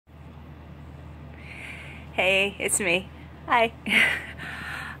Hey, it's me. Hi.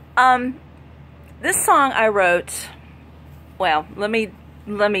 This song I wrote, well, let me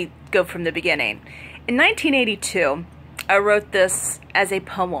go from the beginning. In 1982, I wrote this as a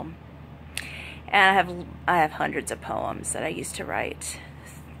poem. And I have hundreds of poems that I used to write,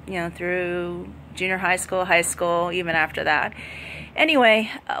 through junior high school, even after that. Anyway,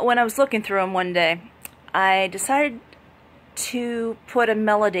 when I was looking through them one day, I decided to put a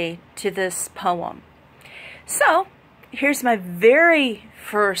melody to this poem. So, here's my very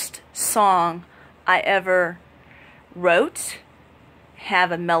first song I ever wrote,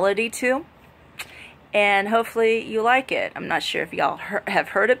 have a melody to, and hopefully you like it. I'm not sure if y'all have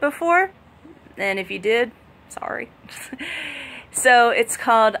heard it before, and if you did, sorry. So, it's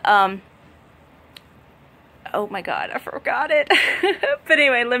called, oh my god, I forgot it. But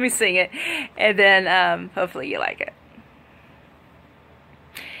anyway, let me sing it, and then hopefully you like it.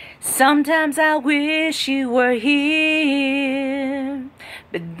 Sometimes I wish you were here,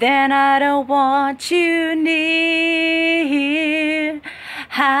 but then I don't want you near.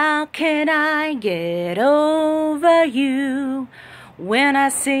 How can I get over you when I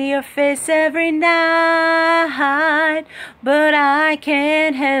see your face every night? But I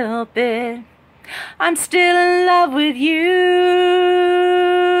can't help it, I'm still in love with you.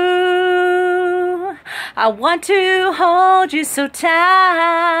 I want to hold you so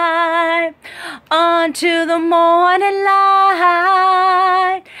tight until the morning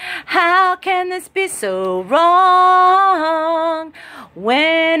light. How can this be so wrong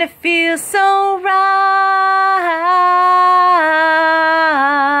when it feels so right?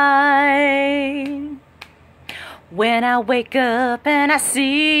 When I wake up and I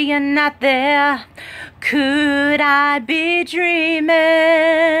see you're not there, could I be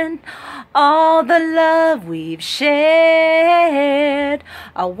dreaming? All the love we've shared,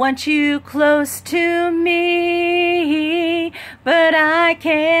 I want you close to me, but I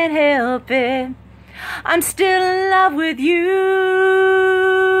can't help it, I'm still in love with you.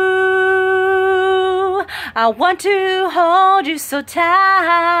 I want to hold you so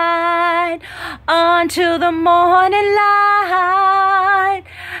tight until the morning light.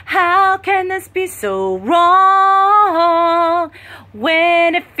 How can this be so wrong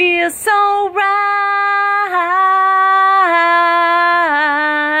when it feels so right?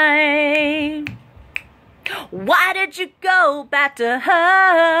 Why did you go back to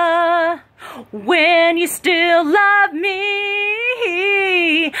her when you still love me?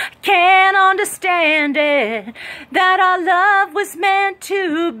 Can't understand it, that our love was meant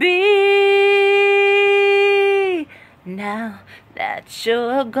to be. Now that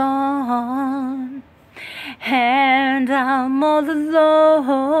you're gone and I'm all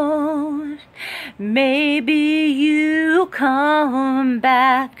alone, maybe you come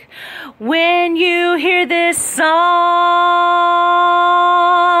back when you hear this song.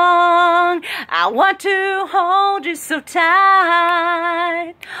 I want to hold you so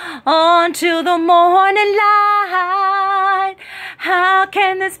tight until the morning light. How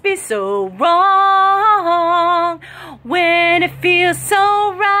can this be so wrong when it feels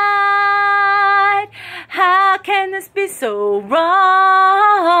so right? How can this be so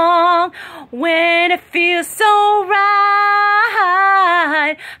wrong when it feels so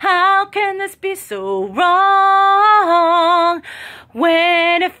right? How can this be so wrong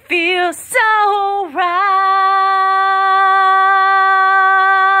when it feels so right?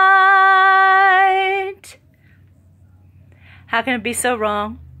 How can it be so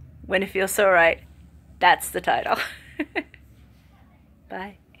wrong when it feels so right? That's the title.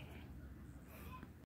 Bye.